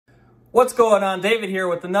What's going on? David here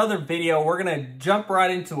with another video. We're going to jump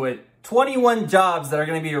right into it. 21 jobs that are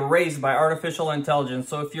going to be erased by artificial intelligence.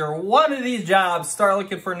 So if you're one of these jobs, start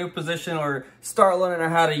looking for a new position or start learning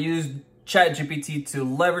how to use ChatGPT to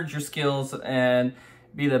leverage your skills and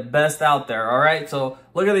be the best out there. All right. So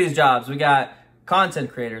look at these jobs. We got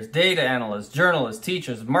content creators, data analysts, journalists,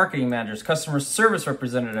 teachers, marketing managers, customer service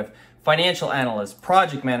representative, financial analysts,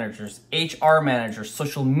 project managers, HR managers,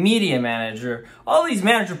 social media manager. All these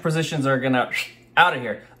manager positions are gonna out of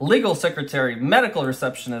here. Legal secretary, medical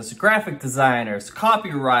receptionist, graphic designers,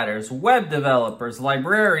 copywriters, web developers,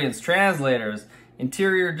 librarians, translators,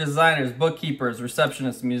 interior designers, bookkeepers,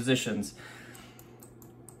 receptionists, musicians.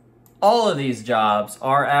 All of these jobs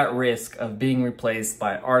are at risk of being replaced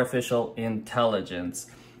by artificial intelligence.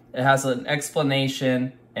 It has an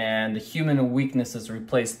explanation, and the human weakness is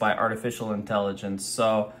replaced by artificial intelligence.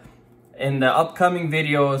 So in the upcoming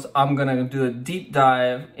videos, I'm gonna do a deep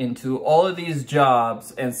dive into all of these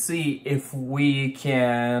jobs and see if we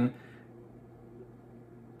can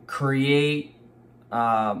create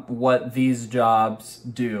what these jobs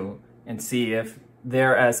do and see if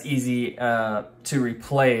they're as easy to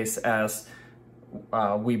replace as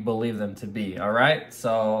we believe them to be. All right,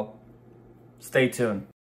 so stay tuned.